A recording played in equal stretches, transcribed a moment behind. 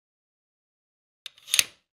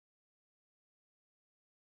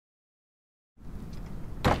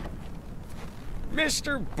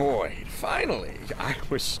Mr. Boyd, finally. I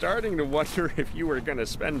was starting to wonder if you were gonna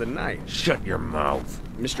spend the night. Shut your mouth.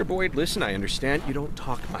 Mr. Boyd, listen, I understand you don't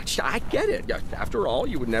talk much. I get it. After all,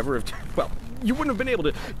 you would never have... Well, you wouldn't have been able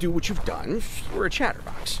to do what you've done if you were a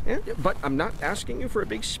chatterbox. Yeah? But I'm not asking you for a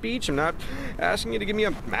big speech. I'm not asking you to give me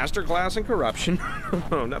a master class in corruption.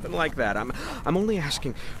 No, nothing like that. I'm only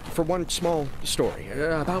asking for one small story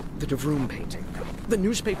about the De Vroom painting. The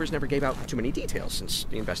newspapers never gave out too many details since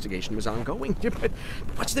the investigation was ongoing. But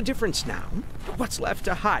what's the difference now? What's left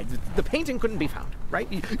to hide? The painting couldn't be found, right?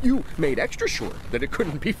 You made extra sure that it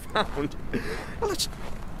couldn't be found. Well, let's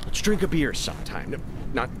drink a beer sometime.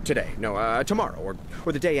 Not today, no, tomorrow,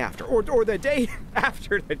 or the day after, or the day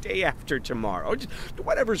after the day after tomorrow. Just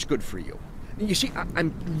whatever's good for you. You see,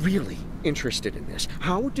 I'm really interested in this.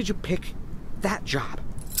 How did you pick that job?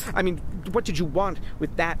 I mean, what did you want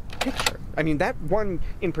with that picture? I mean, that one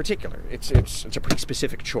in particular. It's a pretty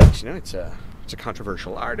specific choice, you know? It's a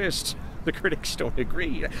controversial artist. The critics don't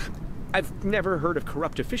agree. I've never heard of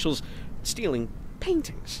corrupt officials stealing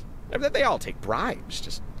paintings. They all take bribes,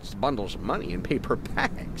 just bundles of money in paper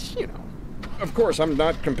bags, you know. Of course, I'm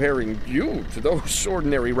not comparing you to those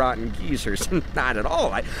ordinary rotten geezers. Not at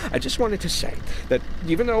all. I just wanted to say that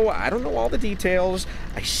even though I don't know all the details,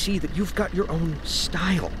 I see that you've got your own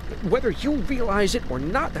style. Whether you realize it or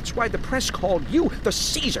not, that's why the press called you the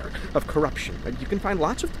Caesar of corruption. You can find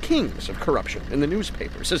lots of kings of corruption in the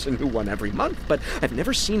newspapers. There's a new one every month, but I've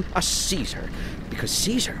never seen a Caesar. Because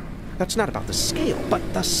Caesar, that's not about the scale, but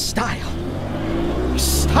the style.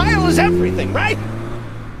 Style is everything, right?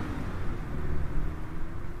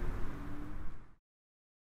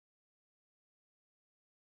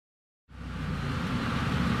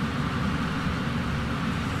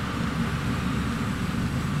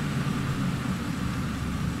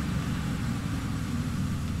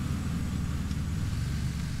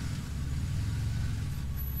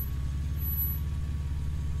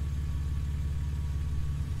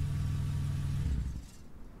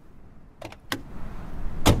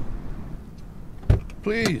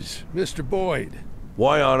 Please, Mr. Boyd.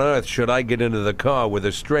 Why on earth should I get into the car with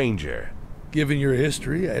a stranger? Given your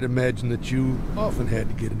history, I'd imagine that you often had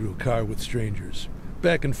to get into a car with strangers.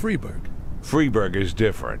 Back in Freeburg. Freeburg is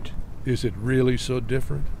different. Is it really so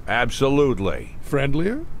different? Absolutely.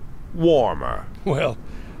 Friendlier? Warmer. Well,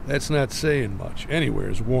 that's not saying much.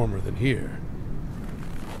 Anywhere's warmer than here.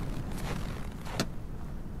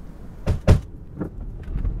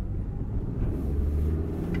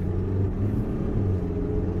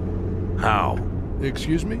 How?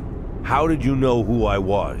 Excuse me? How did you know who I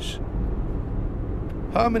was?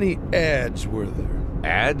 How many ads were there?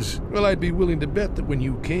 Ads? Well, I'd be willing to bet that when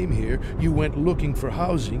you came here, you went looking for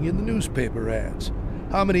housing in the newspaper ads.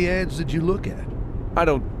 How many ads did you look at? I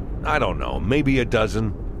don't know. Maybe a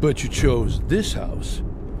dozen. But you chose this house.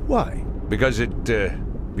 Why? Because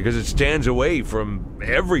it stands away from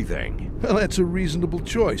everything. Well, that's a reasonable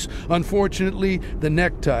choice. Unfortunately, the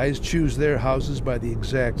neckties choose their houses by the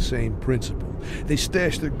exact same principle. They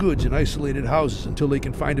stash their goods in isolated houses until they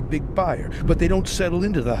can find a big buyer, but they don't settle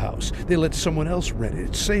into the house. They let someone else rent it.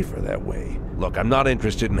 It's safer that way. Look, I'm not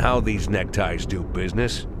interested in how these neckties do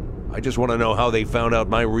business. I just want to know how they found out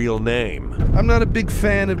my real name. I'm not a big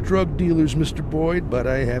fan of drug dealers, Mr. Boyd, but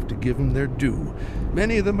I have to give them their due.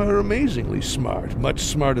 Many of them are amazingly smart, much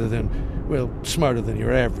smarter than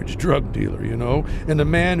your average drug dealer, you know. And the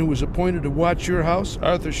man who was appointed to watch your house,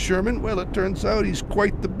 Arthur Sherman, well, it turns out he's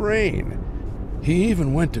quite the brain. He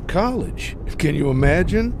even went to college. Can you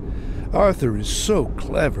imagine? Arthur is so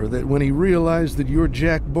clever that when he realized that you're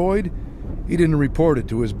Jack Boyd, he didn't report it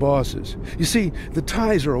to his bosses. You see, the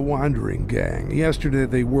Ties are a wandering gang. Yesterday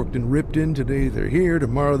they worked in Ripton, today they're here,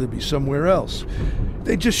 tomorrow they'll be somewhere else.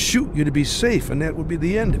 They just shoot you to be safe, and that would be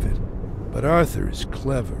the end of it. But Arthur is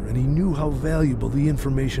clever, and he knew how valuable the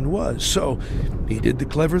information was, so he did the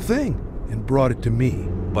clever thing and brought it to me.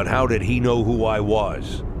 But how did he know who I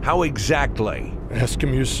was? How exactly? Ask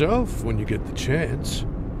him yourself when you get the chance.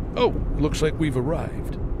 Oh, looks like we've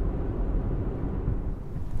arrived.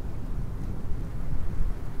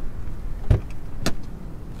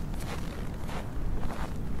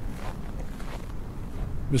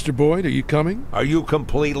 Mr. Boyd, are you coming? Are you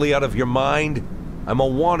completely out of your mind? I'm a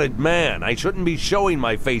wanted man. I shouldn't be showing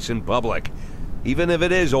my face in public, even if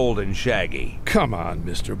it is old and shaggy. Come on,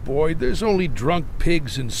 Mr. Boyd. There's only drunk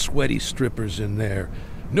pigs and sweaty strippers in there.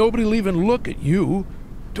 Nobody'll even look at you.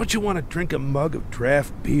 Don't you want to drink a mug of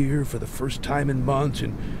draft beer for the first time in months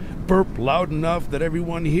and burp loud enough that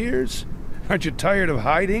everyone hears? Aren't you tired of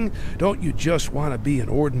hiding? Don't you just want to be an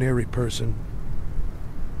ordinary person?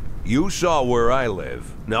 You saw where I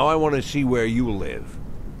live. Now I want to see where you live.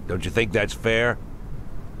 Don't you think that's fair?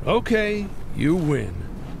 Okay, you win.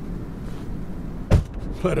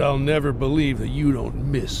 But I'll never believe that you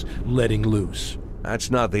don't miss letting loose.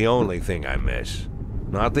 That's not the only thing I miss.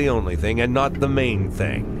 Not the only thing, and not the main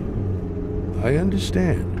thing. I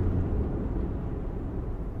understand.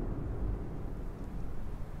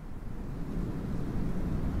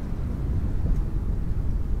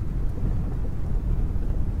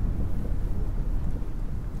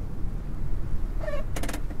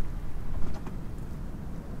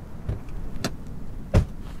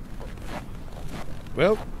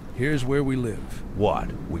 Well, here's where we live.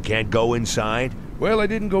 What? We can't go inside? Well, I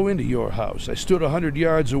didn't go into your house. I stood 100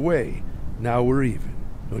 yards away. Now we're even.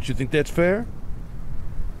 Don't you think that's fair?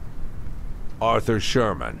 Arthur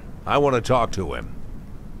Sherman. I want to talk to him.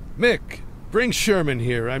 Mick, bring Sherman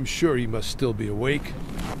here. I'm sure he must still be awake.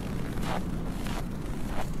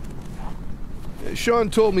 Sean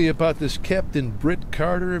told me about this Captain Britt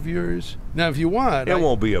Carter of yours. Now, if you want, It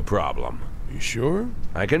won't be a problem. You sure?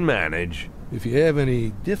 I can manage. If you have any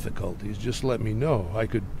difficulties, just let me know. I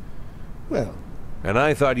could... well... And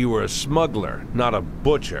I thought you were a smuggler, not a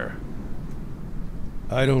butcher.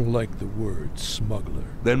 I don't like the word smuggler.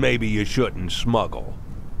 Then maybe you shouldn't smuggle.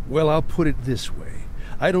 Well, I'll put it this way.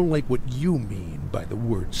 I don't like what you mean by the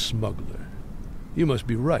word smuggler. You must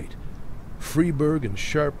be right. Freeburg and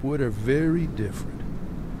Sharpwood are very different.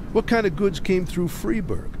 What kind of goods came through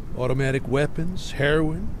Freeburg? Automatic weapons?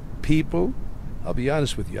 Heroin? People? I'll be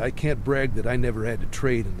honest with you, I can't brag that I never had to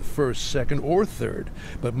trade in the first, second, or third,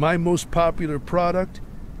 but my most popular product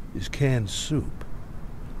is canned soup.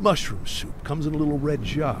 Mushroom soup comes in a little red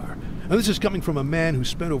jar. Now this is coming from a man who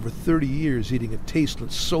spent over 30 years eating a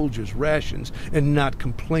tasteless soldier's rations and not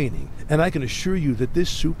complaining. And I can assure you that this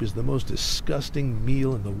soup is the most disgusting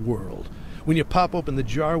meal in the world. When you pop open the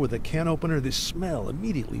jar with a can opener, this smell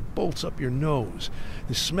immediately bolts up your nose.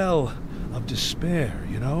 The smell of despair,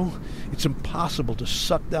 you know? It's impossible to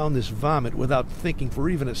suck down this vomit without thinking for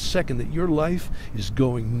even a second that your life is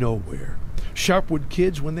going nowhere. Sharpwood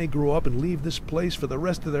kids, when they grow up and leave this place for the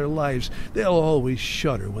rest of their lives, they'll always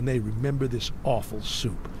shudder when they remember this awful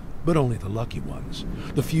soup. But only the lucky ones,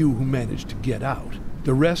 the few who manage to get out.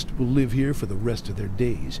 The rest will live here for the rest of their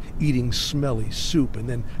days, eating smelly soup and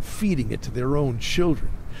then feeding it to their own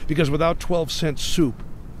children. Because without 12-cent soup,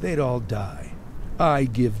 they'd all die. I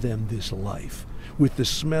give them this life, with the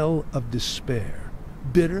smell of despair.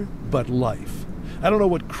 Bitter, but life. I don't know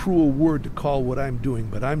what cruel word to call what I'm doing,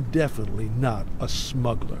 but I'm definitely not a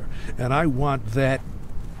smuggler. And I want that...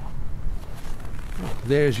 Oh,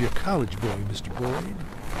 there's your college boy, Mr. Boyd.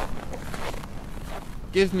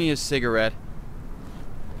 Give me a cigarette.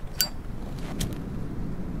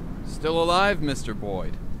 Still alive, Mr.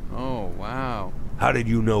 Boyd? Oh, wow. How did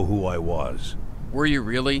you know who I was? Were you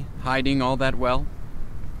really hiding all that well?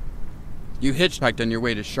 You hitchhiked on your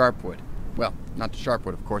way to Sharpwood. Well, not to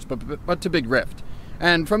Sharpwood, of course, but to Big Rift.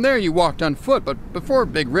 And from there you walked on foot, but before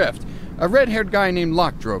Big Rift, a red-haired guy named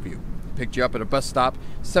Locke drove you. Picked you up at a bus stop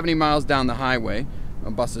 70 miles down the highway.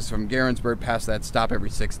 Buses from Garensburg pass that stop every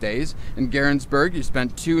 6 days. In Garensburg, you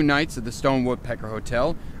spent 2 nights at the Stone Woodpecker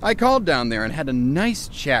Hotel. I called down there and had a nice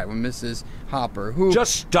chat with Mrs. Hopper, who...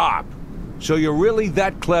 Just stop! So you're really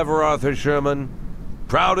that clever, Arthur Sherman?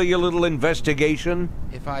 Proud of your little investigation?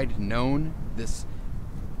 If I'd known this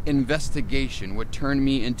investigation would turn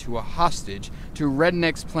me into a hostage to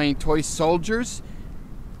rednecks playing toy soldiers,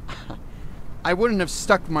 I wouldn't have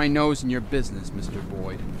stuck my nose in your business, Mr.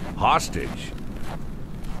 Boyd. Hostage?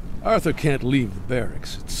 Arthur can't leave the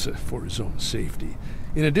barracks. It's for his own safety.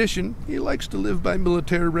 In addition, he likes to live by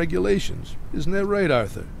military regulations. Isn't that right,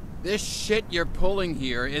 Arthur? This shit you're pulling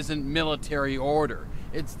here isn't military order.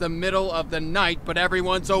 It's the middle of the night, but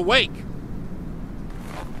everyone's awake.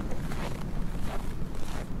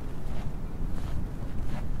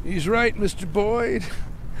 He's right, Mr. Boyd.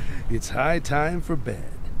 It's high time for bed.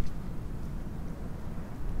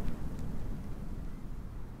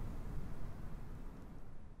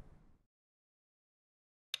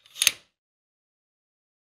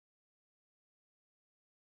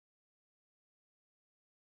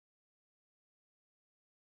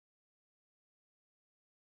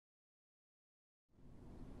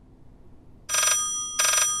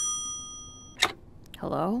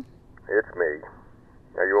 Hello? It's me.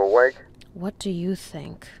 Are you awake? What do you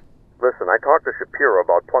think? Listen, I talked to Shapiro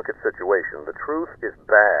about Plunkett's situation. The truth is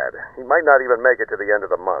bad. He might not even make it to the end of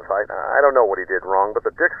the month. I don't know what he did wrong, but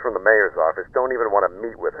the dicks from the mayor's office don't even want to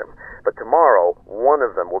meet with him. But tomorrow, one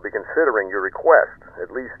of them will be considering your request. At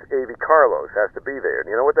least Avi Carlos has to be there. Do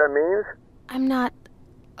you know what that means? I'm not...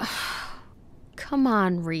 Come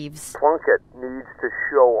on, Reeves. Plunkett needs to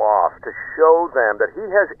show off, to show them that he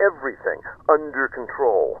has everything under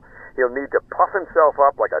control. He'll need to puff himself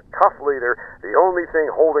up like a tough leader, the only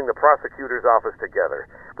thing holding the prosecutor's office together,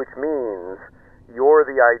 which means you're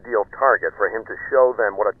the ideal target for him to show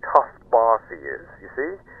them what a tough boss he is, you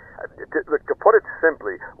see? To put it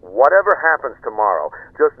simply, whatever happens tomorrow,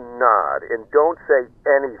 just nod and don't say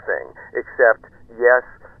anything except, yes,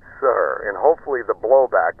 sir, and hopefully the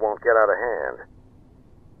blowback won't get out of hand.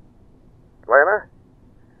 Lana?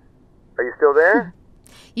 Are you still there?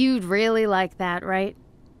 You'd really like that, right?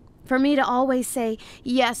 For me to always say,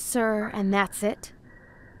 yes, sir, and that's it?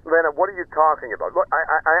 Lana, what are you talking about? Look,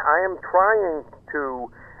 I am trying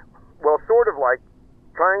to, well, sort of like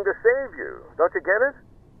trying to save you. Don't you get it?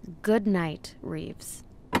 Good night, Reeves.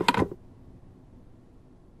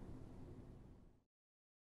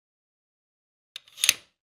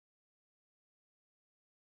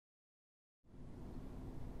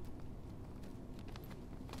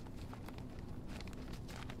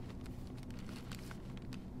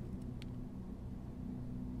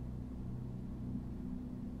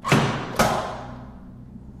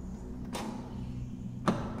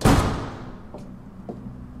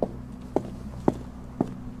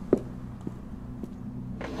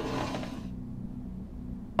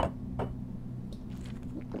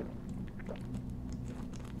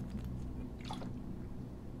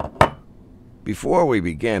 Before we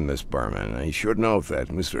begin, Miss Berman, I should note that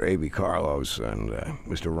Mr. A.B. Carlos and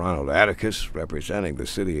Mr. Ronald Atticus, representing the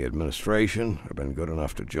city administration, have been good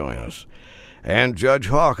enough to join us. And Judge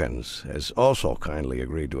Hawkins has also kindly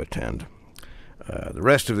agreed to attend. The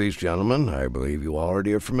rest of these gentlemen, I believe you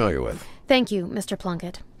already are familiar with. Thank you, Mr.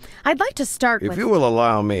 Plunkett. I'd like to start with... If you will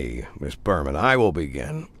allow me, Miss Berman, I will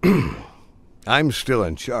begin. I'm still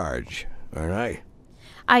in charge, aren't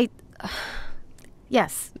I?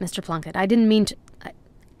 Yes, Mr. Plunkett. I didn't mean to...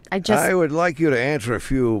 I would like you to answer a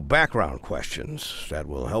few background questions that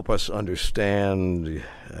will help us understand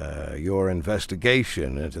your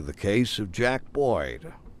investigation into the case of Jack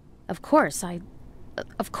Boyd. Of course,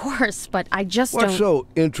 but I just don't... What's so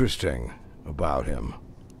interesting about him?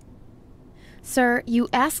 Sir, you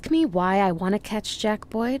ask me why I want to catch Jack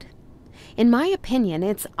Boyd? In my opinion,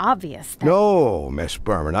 it's obvious that... No, Miss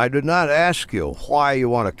Berman, I did not ask you why you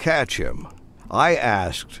want to catch him. I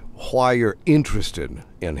asked why you're interested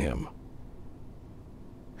in him.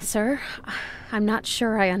 Sir, I'm not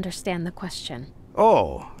sure I understand the question.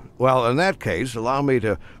 Oh, well, in that case, allow me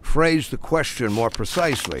to phrase the question more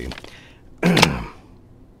precisely.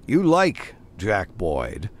 You like Jack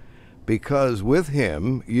Boyd because with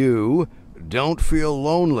him you don't feel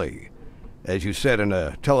lonely, as you said in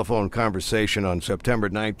a telephone conversation on September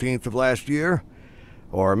 19th of last year.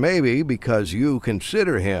 Or maybe because you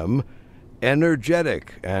consider him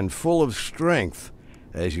energetic and full of strength,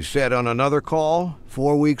 as you said on another call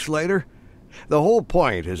 4 weeks later. The whole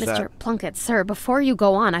point is that... Mr. Plunkett, sir, before you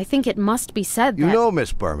go on, I think it must be said that... You know,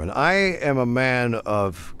 Miss Berman, I am a man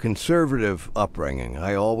of conservative upbringing.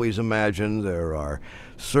 I always imagine there are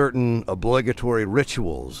certain obligatory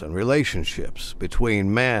rituals and relationships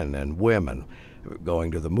between men and women. Going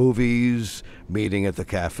to the movies, meeting at the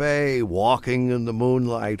cafe, walking in the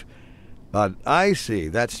moonlight. But I see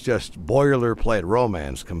that's just boilerplate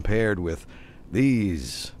romance compared with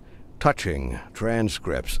these touching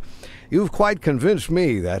transcripts. You've quite convinced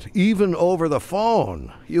me that even over the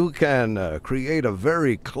phone, you can create a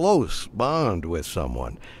very close bond with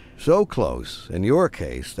someone. So close, in your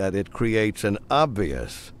case, that it creates an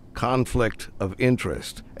obvious conflict of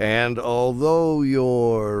interest. And although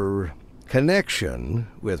your connection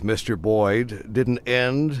with Mr. Boyd didn't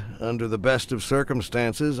end under the best of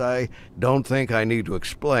circumstances, I don't think I need to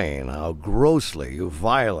explain how grossly you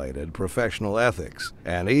violated professional ethics,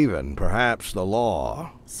 and even, perhaps, the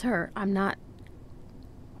law. Sir, I'm not...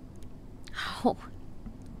 How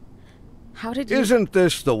did you... Isn't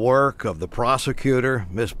this the work of the prosecutor,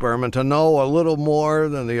 Miss Berman, to know a little more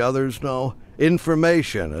than the others know?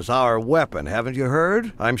 Information is our weapon, haven't you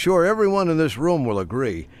heard? I'm sure everyone in this room will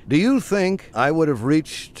agree. Do you think I would have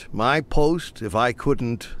reached my post if I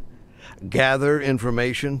couldn't gather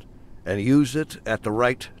information and use it at the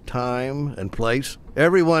right time and place?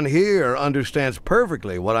 Everyone here understands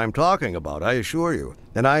perfectly what I'm talking about, I assure you.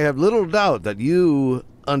 And I have little doubt that you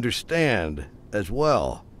understand as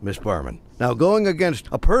well, Miss Berman. Now, going against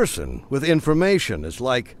a person with information is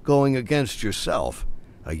like going against yourself.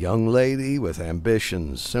 A young lady with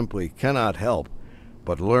ambitions simply cannot help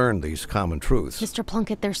but learn these common truths. Mr.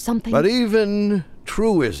 Plunkett, there's something... But even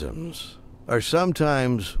truisms are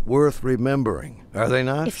sometimes worth remembering, are they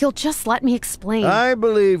not? If you'll just let me explain... I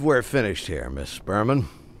believe we're finished here, Miss Berman.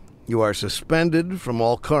 You are suspended from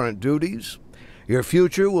all current duties. Your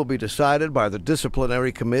future will be decided by the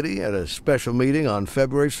disciplinary committee at a special meeting on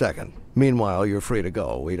February 2nd. Meanwhile, you're free to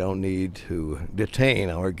go. We don't need to detain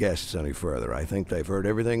our guests any further. I think they've heard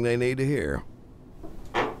everything they need to hear.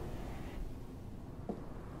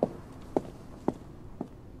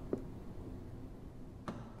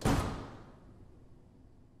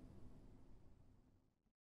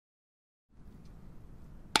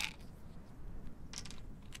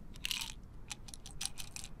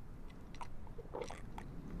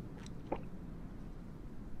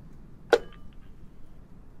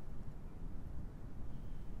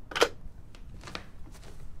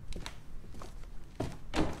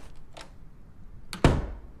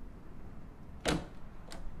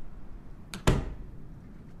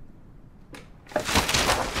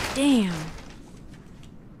 Damn.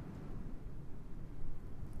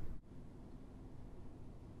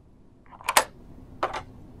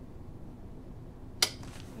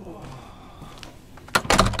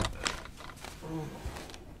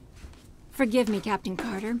 Forgive me, Captain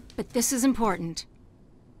Carter, but this is important.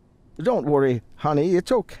 Don't worry, honey.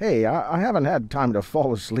 It's okay. I haven't had time to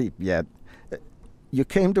fall asleep yet. You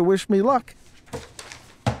came to wish me luck?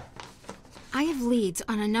 I have leads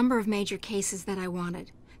on a number of major cases that I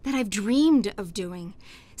wanted, that I've dreamed of doing.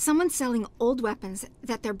 Someone's selling old weapons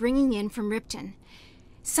that they're bringing in from Ripton.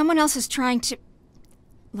 Someone else is trying to...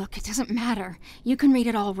 Look, it doesn't matter. You can read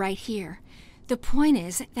it all right here. The point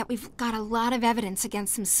is that we've got a lot of evidence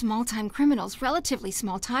against some small-time criminals, relatively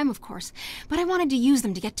small time, of course, but I wanted to use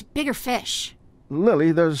them to get to bigger fish.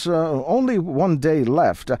 Lily, there's only one day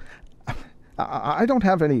left. I don't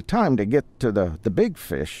have any time to get to the big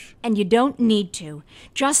fish. And you don't need to.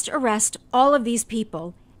 Just arrest all of these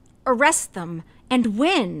people. Arrest them and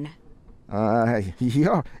win.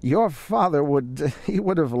 Your father would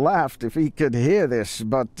have laughed if he could hear this,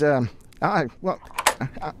 but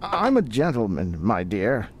I'm a gentleman, my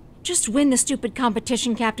dear. Just win the stupid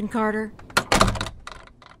competition, Captain Carter.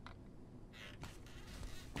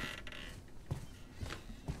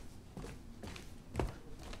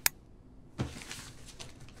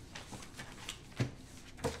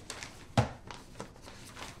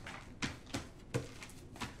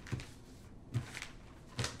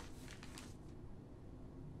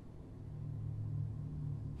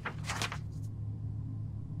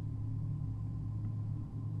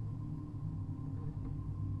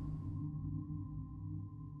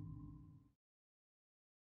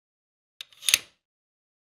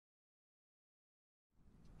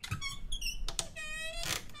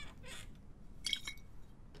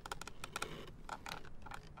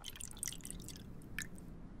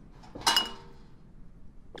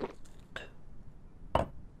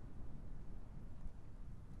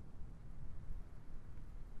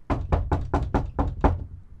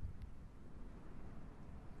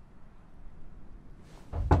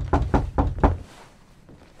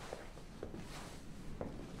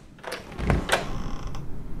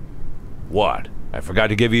 What? I forgot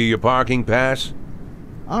to give you your parking pass?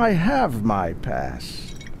 I have my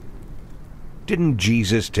pass. Didn't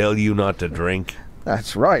Jesus tell you not to drink?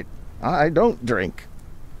 That's right. I don't drink.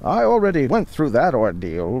 I already went through that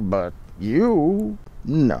ordeal, but you...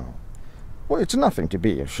 no. Well, it's nothing to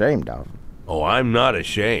be ashamed of. Oh, I'm not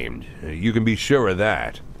ashamed. You can be sure of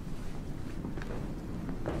that.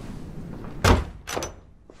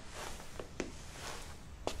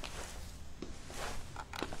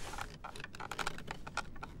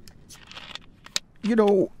 You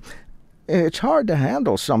know, it's hard to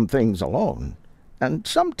handle some things alone, and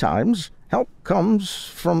sometimes help comes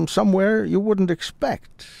from somewhere you wouldn't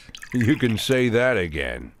expect. You can say that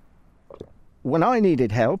again. When I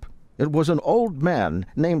needed help, it was an old man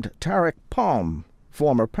named Tarek Palm,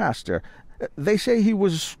 former pastor. They say he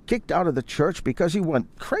was kicked out of the church because he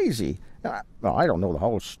went crazy. I don't know the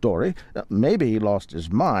whole story. Maybe he lost his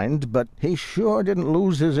mind, but he sure didn't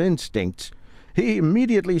lose his instincts. He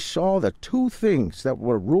immediately saw the two things that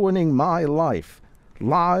were ruining my life: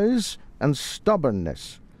 lies and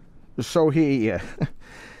stubbornness. So he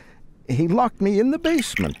locked me in the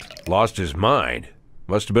basement. Lost his mind?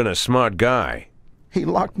 Must have been a smart guy. He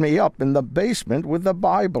locked me up in the basement with the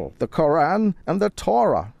Bible, the Koran, and the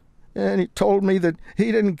Torah. And he told me that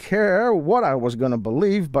he didn't care what I was going to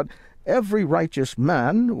believe, but every righteous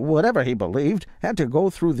man, whatever he believed, had to go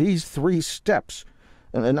through these 3 steps.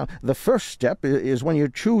 And the first step is when you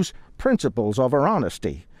choose principles over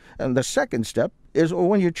honesty. And the second step is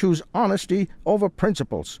when you choose honesty over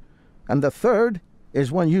principles. And the third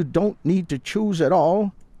is when you don't need to choose at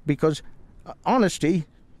all, because honesty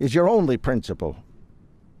is your only principle.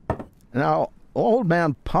 Now, Old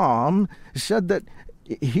Man Palm said that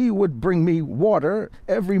He would bring me water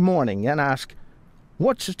every morning and ask,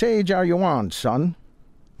 "What stage are you on, son?"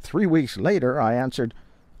 3 weeks later, I answered,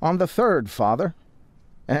 "On the 3rd, Father."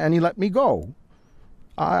 And he let me go.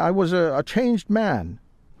 I was a changed man,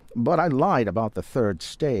 but I lied about the 3rd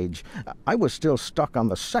stage. I was still stuck on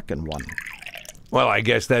the 2nd one. Well, I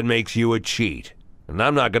guess that makes you a cheat. And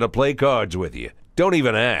I'm not going to play cards with you. Don't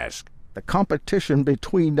even ask. The competition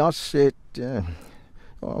between us,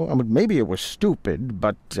 maybe it was stupid,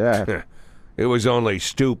 but... It was only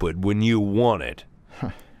stupid when you won it.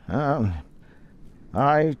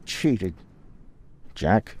 I cheated,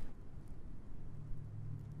 Jack.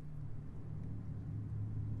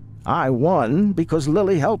 I won because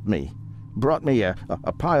Lily helped me. Brought me a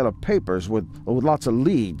pile of papers with lots of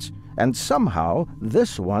leads, and somehow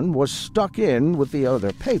this one was stuck in with the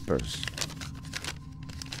other papers.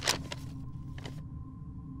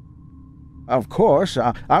 Of course,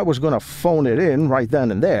 I was going to phone it in right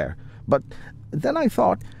then and there, but then I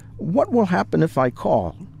thought, what will happen if I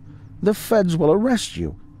call? The feds will arrest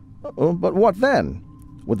you. But what then?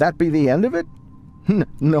 Would that be the end of it?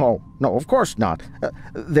 No, of course not.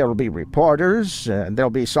 There'll be reporters, there'll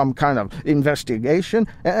be some kind of investigation,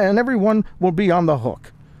 and everyone will be on the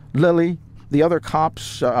hook. Lily, the other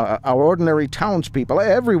cops, our ordinary townspeople,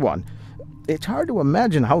 everyone. It's hard to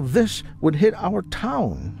imagine how this would hit our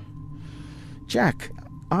town. Jack,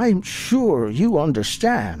 I'm sure you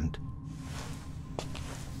understand.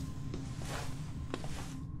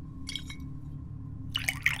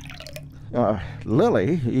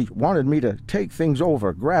 Lily wanted me to take things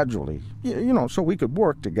over gradually, so we could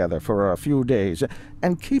work together for a few days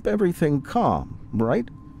and keep everything calm, right?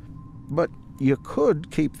 But you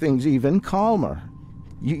could keep things even calmer.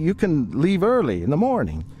 You can leave early in the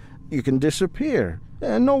morning. You can disappear,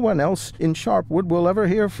 and no one else in Sharpwood will ever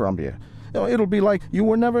hear from you. It'll be like you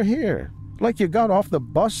were never here. Like you got off the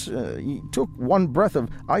bus, you took one breath of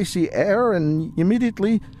icy air, and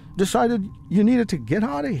immediately decided you needed to get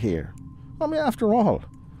out of here. I mean, after all,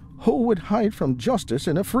 who would hide from justice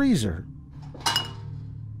in a freezer?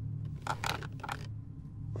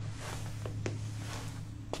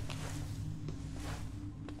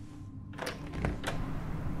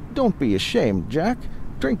 Don't be ashamed, Jack.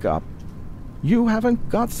 Drink up. You haven't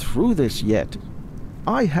got through this yet.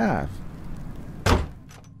 I have.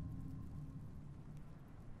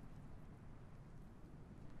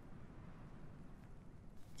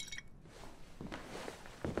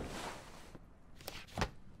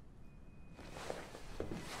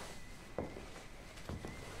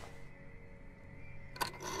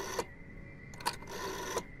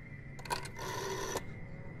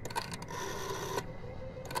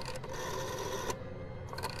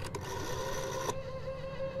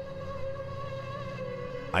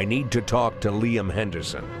 I need to talk to Liam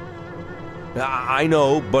Henderson. I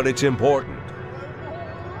know, but it's important.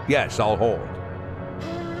 Yes, I'll hold.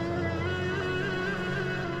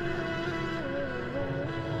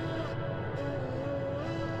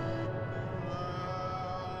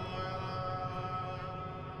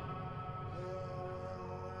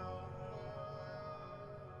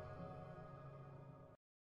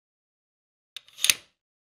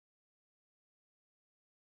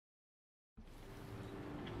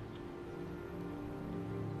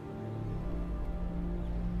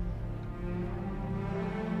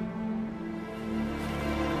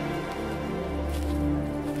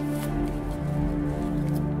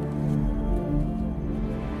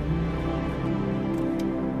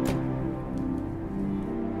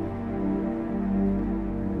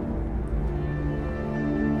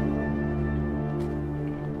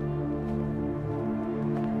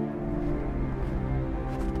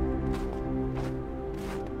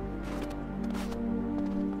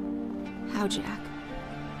 How, Jack?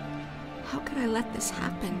 How could I let this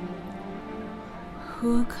happen?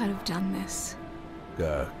 Who could have done this?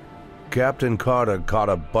 Captain Carter caught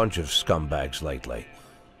a bunch of scumbags lately.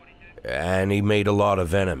 And he made a lot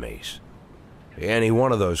of enemies. Any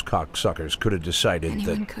one of those cocksuckers could have decided that...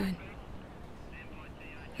 Anyone could.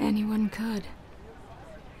 Anyone could.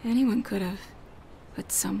 Anyone could have.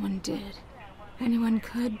 But someone did. Anyone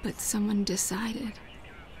could, but someone decided.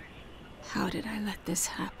 How did I let this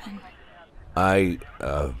happen?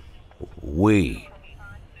 We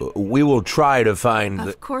will try to find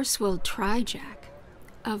Of course we'll try, Jack.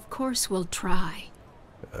 Of course we'll try.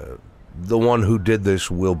 The one who did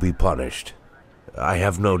this will be punished. I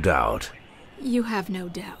have no doubt. You have no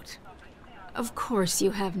doubt. Of course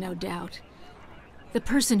you have no doubt. The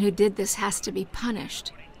person who did this has to be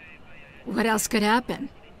punished. What else could happen?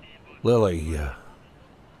 Lily,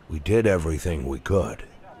 we did everything we could.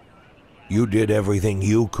 You did everything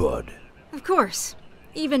you could. Of course.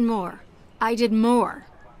 Even more. I did more.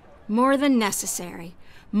 More than necessary.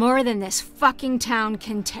 More than this fucking town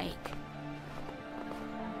can take.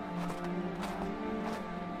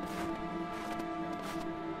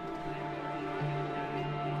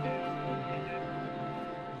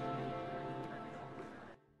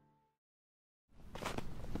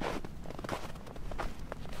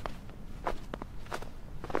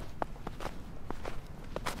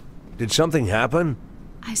 Did something happen?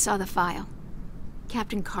 I saw the file.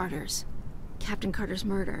 Captain Carter's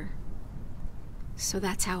murder. So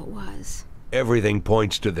that's how it was. Everything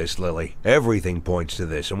points to this, Lily. Everything points to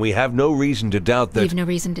this, and we have no reason to doubt that— We have no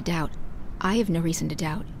reason to doubt. I have no reason to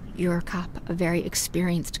doubt. You're a cop, a very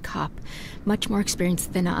experienced cop. Much more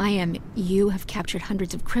experienced than I am. You have captured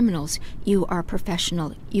hundreds of criminals. You are a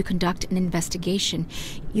professional. You conduct an investigation.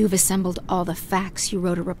 You've assembled all the facts. You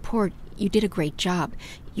wrote a report. You did a great job.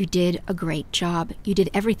 You did a great job. You did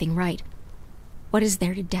everything right. What is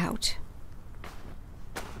there to doubt?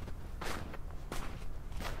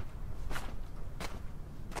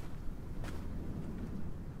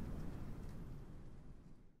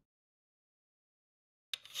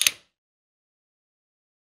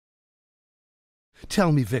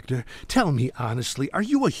 Tell me, Victor, tell me honestly, are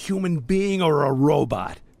you a human being or a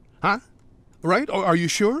robot? Huh? Right? Or are you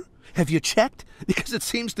sure? Have you checked? Because it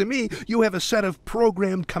seems to me you have a set of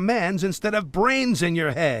programmed commands instead of brains in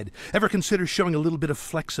your head. Ever consider showing a little bit of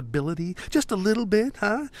flexibility? Just a little bit,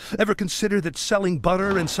 huh? Ever consider that selling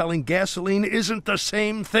butter and selling gasoline isn't the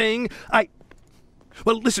same thing?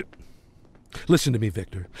 Well, listen. Listen to me,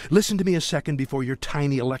 Victor. Listen to me a second before your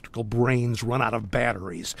tiny electrical brains run out of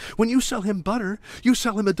batteries. When you sell him butter, you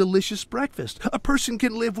sell him a delicious breakfast. A person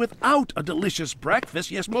can live without a delicious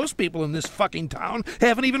breakfast. Yes, most people in this fucking town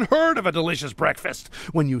haven't even heard of a delicious breakfast.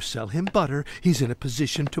 When you sell him butter, he's in a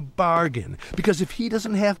position to bargain. Because if he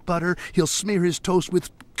doesn't have butter, he'll smear his toast with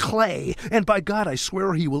clay, and by God, I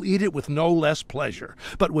swear he will eat it with no less pleasure.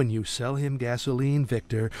 But when you sell him gasoline,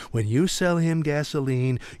 Victor, when you sell him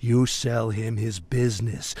gasoline, you sell him his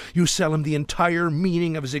business. You sell him the entire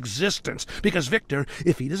meaning of his existence. Because, Victor,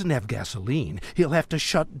 if he doesn't have gasoline, he'll have to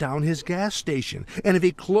shut down his gas station. And if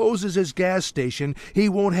he closes his gas station, he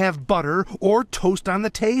won't have butter or toast on the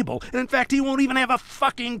table. And in fact, he won't even have a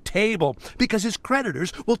fucking table. Because his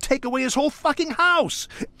creditors will take away his whole fucking house.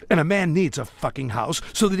 And a man needs a fucking house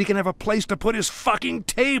so that he can have a place to put his fucking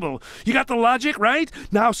table. You got the logic, right?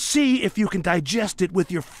 Now see if you can digest it with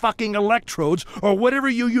your fucking electrodes or whatever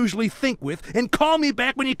you usually think with, and call me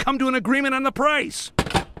back when you come to an agreement on the price.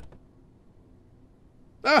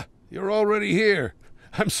 Ah, you're already here.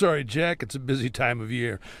 I'm sorry, Jack. It's a busy time of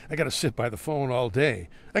year. I gotta sit by the phone all day.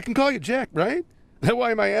 I can call you Jack, right?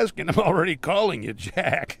 Why am I asking? I'm already calling you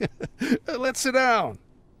Jack. Let's sit down.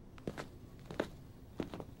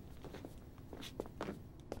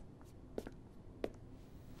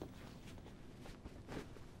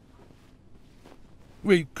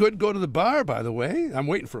 We could go to the bar, by the way. I'm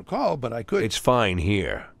waiting for a call, but I could. It's fine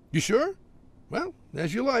here. You sure? Well,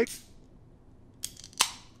 as you like.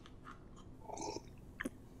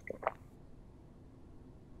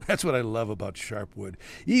 That's what I love about Sharpwood.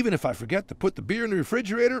 Even if I forget to put the beer in the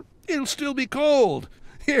refrigerator, it'll still be cold.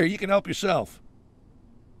 Here, you can help yourself.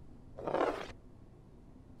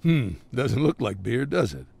 Doesn't look like beer,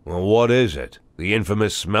 does it? Well, what is it? The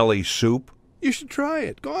infamous smelly soup? You should try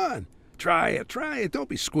it. Go on. Try it. Don't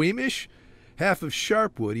be squeamish. Half of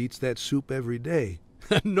Sharpwood eats that soup every day.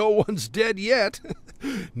 No one's dead yet.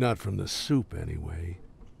 Not from the soup, anyway.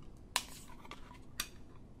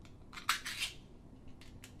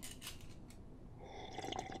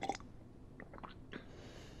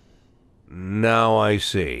 Now I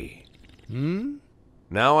see.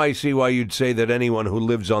 Now I see why you'd say that anyone who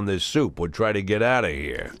lives on this soup would try to get out of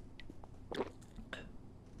here.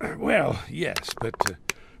 Well, yes,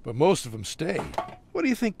 but most of them stay. What do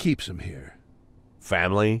you think keeps them here?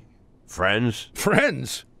 Family? Friends?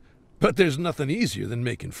 Friends? But there's nothing easier than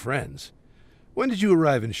making friends. When did you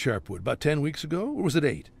arrive in Sharpwood? About 10 weeks ago? Or was it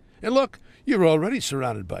 8? And look, you're already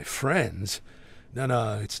surrounded by friends.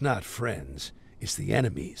 No, it's not friends. It's the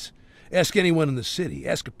enemies. Ask anyone in the city.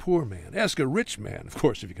 Ask a poor man. Ask a rich man. Of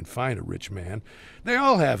course, if you can find a rich man. They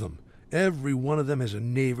all have them. Every one of them has a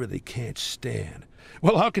neighbor they can't stand.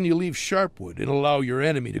 Well, how can you leave Sharpwood and allow your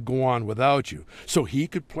enemy to go on without you? So he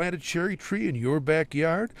could plant a cherry tree in your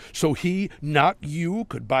backyard? So he, not you,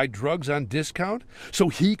 could buy drugs on discount? So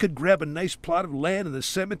he could grab a nice plot of land in the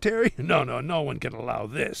cemetery? No one can allow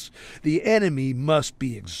this. The enemy must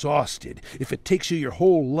be exhausted if it takes you your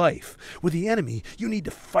whole life. With the enemy, you need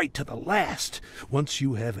to fight to the last. Once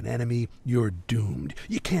you have an enemy, you're doomed.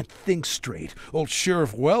 You can't think straight. Old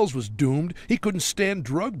Sheriff Wells was doomed. He couldn't stand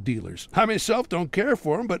drug dealers. I myself don't care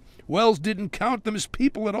for him, but Wells didn't count them as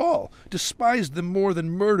people at all. Despised them more than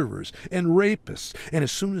murderers and rapists. And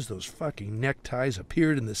as soon as those fucking neckties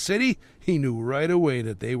appeared in the city, he knew right away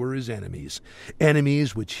that they were his enemies.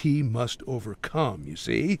 Enemies which he must overcome, you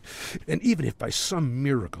see? And even if by some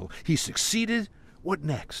miracle he succeeded, what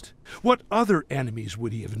next? What other enemies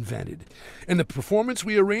would he have invented? And the performance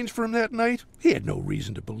we arranged for him that night? He had no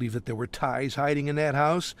reason to believe that there were ties hiding in that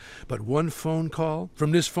house. But one phone call,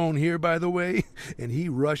 from this phone here, by the way, and he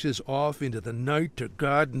rushes off into the night to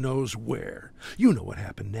God knows where. You know what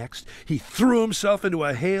happened next. He threw himself into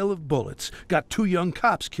a hail of bullets. Got 2 young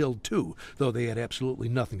cops killed, too, though they had absolutely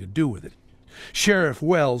nothing to do with it. Sheriff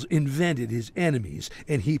Wells invented his enemies,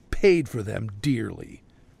 and he paid for them dearly.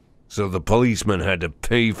 So the policeman had to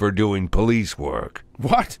pay for doing police work.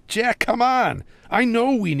 What? Jack, come on. I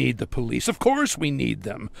know we need the police. Of course we need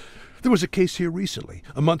them. There was a case here recently,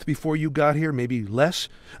 a month before you got here, maybe less.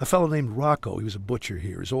 A fellow named Rocco, he was a butcher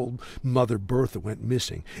here. His old mother Bertha went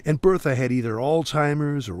missing. And Bertha had either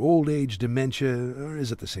Alzheimer's or old age dementia, or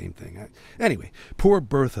is it the same thing? Anyway, poor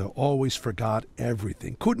Bertha always forgot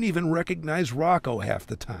everything. Couldn't even recognize Rocco half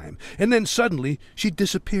the time. And then suddenly she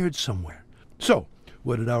disappeared somewhere. So,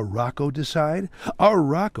 what did our Rocco decide? Our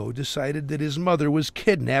Rocco decided that his mother was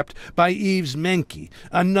kidnapped by Eves Menke,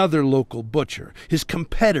 another local butcher, his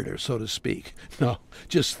competitor, so to speak. No,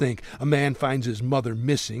 just think, a man finds his mother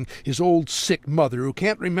missing, his old sick mother who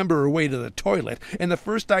can't remember her way to the toilet, and the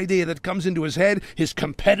first idea that comes into his head, his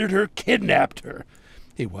competitor kidnapped her.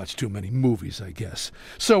 He watched too many movies, I guess.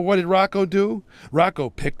 So what did Rocco do? Rocco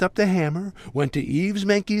picked up the hammer, went to Eves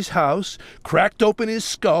Menke's house, cracked open his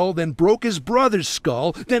skull, then broke his brother's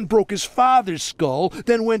skull, then broke his father's skull,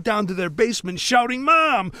 then went down to their basement shouting,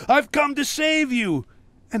 "Mom, I've come to save you!"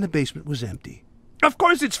 And the basement was empty. Of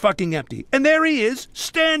course it's fucking empty. And there he is,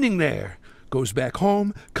 standing there. Goes back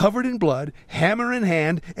home, covered in blood, hammer in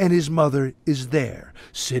hand, and his mother is there,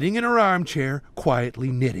 sitting in her armchair,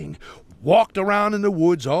 quietly knitting. Walked around in the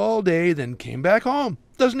woods all day, then came back home.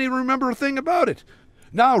 Doesn't even remember a thing about it.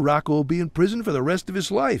 Now Rocco will be in prison for the rest of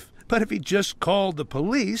his life. But if he just called the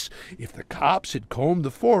police, if the cops had combed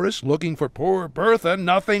the forest looking for poor Bertha,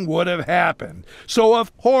 nothing would have happened. So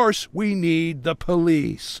of course we need the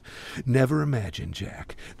police. Never imagine,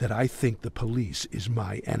 Jack, that I think the police is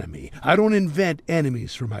my enemy. I don't invent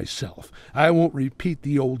enemies for myself. I won't repeat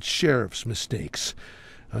the old sheriff's mistakes,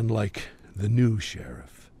 unlike the new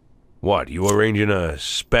sheriff. What, you arranging a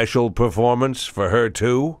special performance for her,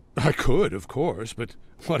 too? I could, of course, but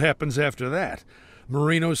what happens after that?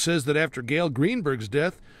 Marino says that after Gail Greenberg's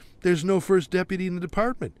death, there's no first deputy in the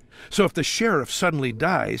department. So if the sheriff suddenly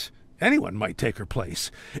dies, anyone might take her place.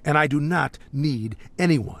 And I do not need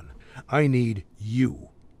anyone. I need you.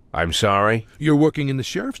 I'm sorry? You're working in the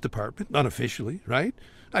sheriff's department, unofficially, right?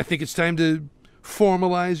 I think it's time to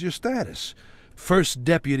formalize your status. First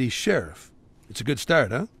deputy sheriff. It's a good start,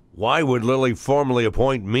 huh? Why would Lily formally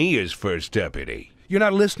appoint me as first deputy? You're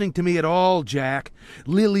not listening to me at all, Jack.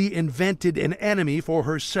 Lily invented an enemy for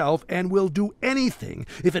herself and will do anything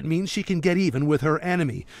if it means she can get even with her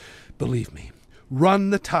enemy. Believe me, run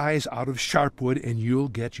the ties out of Sharpwood and you'll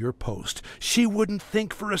get your post. She wouldn't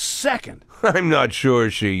think for a second. I'm not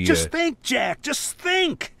sure she... Just think, Jack, just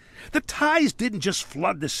think. The ties didn't just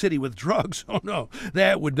flood the city with drugs. Oh, no,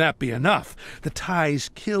 that would not be enough. The ties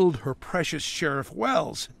killed her precious Sheriff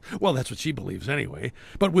Wells. Well, that's what she believes anyway.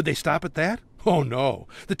 But would they stop at that? Oh, no.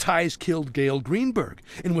 The ties killed Gail Greenberg.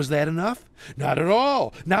 And was that enough? Not at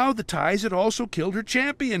all. Now the ties had also killed her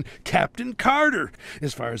champion, Captain Carter.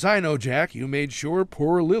 As far as I know, Jack, you made sure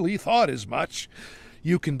poor Lily thought as much.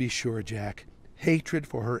 You can be sure, Jack. Hatred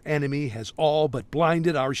for her enemy has all but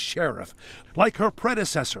blinded our sheriff. Like her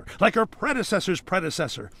predecessor, like her predecessor's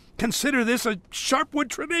predecessor. Consider this a Sharpwood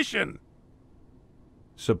tradition.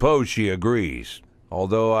 Suppose she agrees.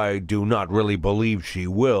 Although I do not really believe she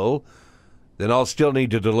will, then I'll still need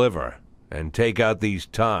to deliver and take out these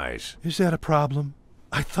ties. Is that a problem?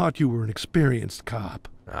 I thought you were an experienced cop.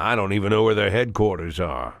 I don't even know where their headquarters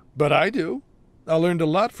are. But I do. I learned a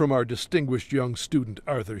lot from our distinguished young student,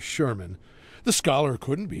 Arthur Sherman. The scholar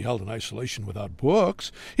couldn't be held in isolation without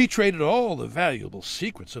books. He traded all the valuable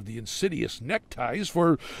secrets of the insidious neckties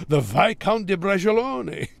for the Viscount de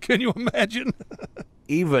Bragelonne. Can you imagine?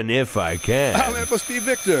 Even if I can. Oh, that must be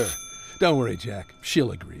Victor. Don't worry, Jack.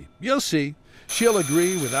 She'll agree. You'll see. She'll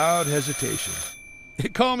agree without hesitation.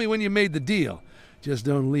 Call me when you made the deal. Just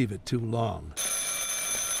don't leave it too long.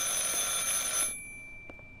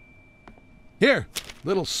 Here,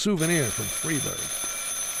 little souvenir from Freeburg.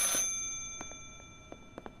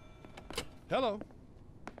 Hello.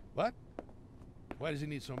 What? Why does he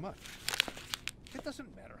need so much? It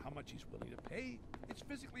doesn't matter how much he's willing to pay. It's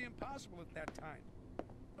physically impossible at that time.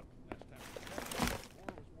 Look, last time we checked, 4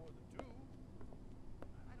 was more than 2.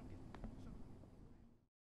 I don't need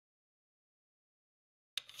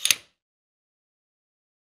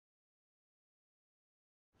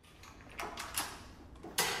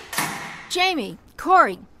Jamie,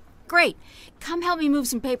 Corey, great. Come help me move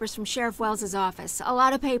some papers from Sheriff Wells's office. A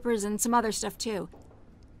lot of papers and some other stuff, too.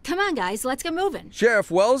 Come on, guys, let's get moving.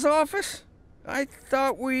 Sheriff Wells' office? I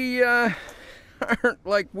thought we, aren't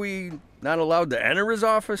we not allowed to enter his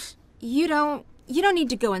office? You don't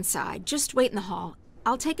need to go inside. Just wait in the hall.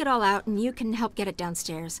 I'll take it all out and you can help get it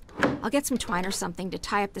downstairs. I'll get some twine or something to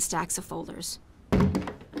tie up the stacks of folders.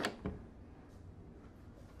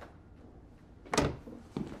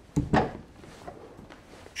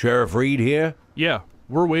 Sheriff Reed here? Yeah,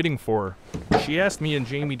 we're waiting for her. She asked me and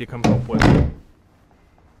Jamie to come help with her.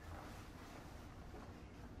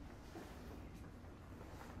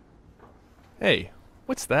 Hey,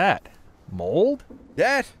 what's that? Mold?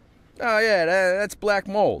 That? Oh yeah, that's black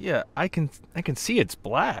mold. Yeah, I can see it's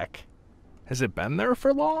black. Has it been there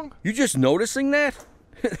for long? You just noticing that?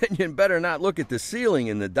 Then you better not look at the ceiling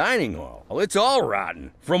in the dining hall. Well, it's all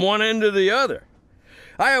rotten, from one end to the other.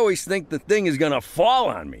 I always think the thing is gonna fall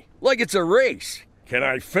on me, like it's a race. Can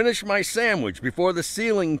I finish my sandwich before the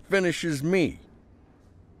ceiling finishes me?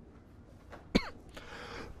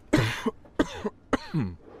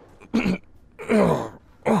 Oh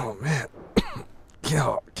man.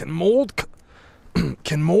 Yeah, can mold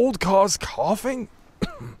cause coughing?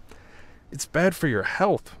 It's bad for your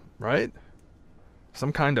health, right?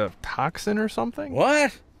 Some kind of toxin or something?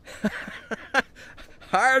 What?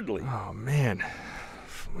 Hardly. Oh man.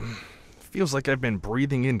 Feels like I've been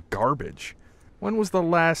breathing in garbage. When was the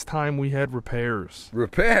last time we had repairs?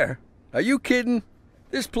 Repair? Are you kidding?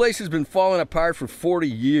 This place has been falling apart for 40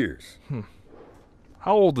 years.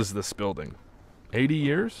 How old is this building? 80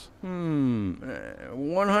 years?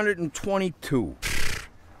 122.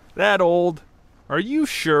 That old? Are you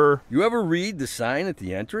sure? You ever read the sign at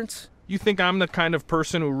the entrance? You think I'm the kind of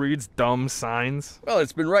person who reads dumb signs? Well,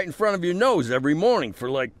 it's been right in front of your nose every morning for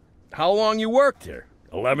like, how long you worked here?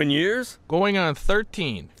 11 years? Going on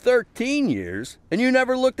 13. 13 years? And you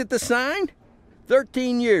never looked at the sign?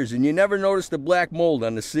 13 years and you never noticed the black mold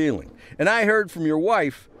on the ceiling. And I heard from your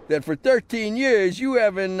wife that for 13 years you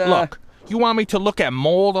haven't, Look, you want me to look at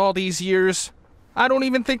mold all these years? I don't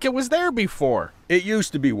even think it was there before. It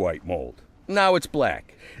used to be white mold. Now it's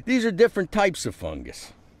black. These are different types of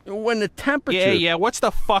fungus. When the temperature... Yeah, what's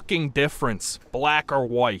the fucking difference? Black or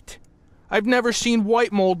white? I've never seen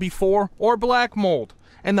white mold before, or black mold.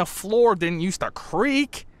 And the floor didn't used to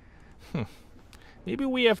creak. Maybe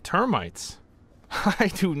we have termites.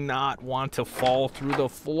 I do not want to fall through the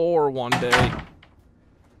floor one day.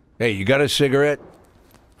 Hey, you got a cigarette?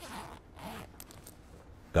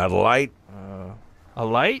 Got a light? A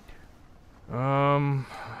light?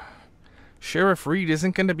 Sheriff Reed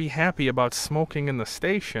isn't going to be happy about smoking in the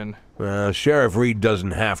station. Sheriff Reed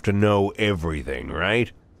doesn't have to know everything,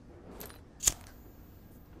 right?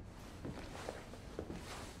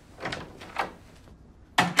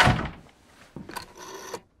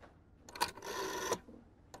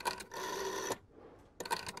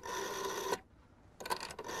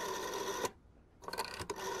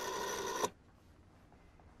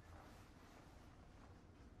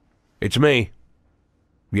 It's me.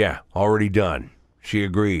 Yeah, already done. She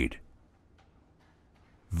agreed.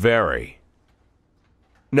 Very.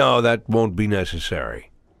 No, that won't be necessary.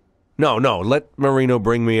 No, let Marino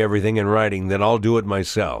bring me everything in writing, then I'll do it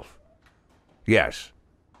myself. Yes.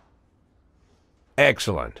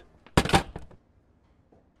 Excellent.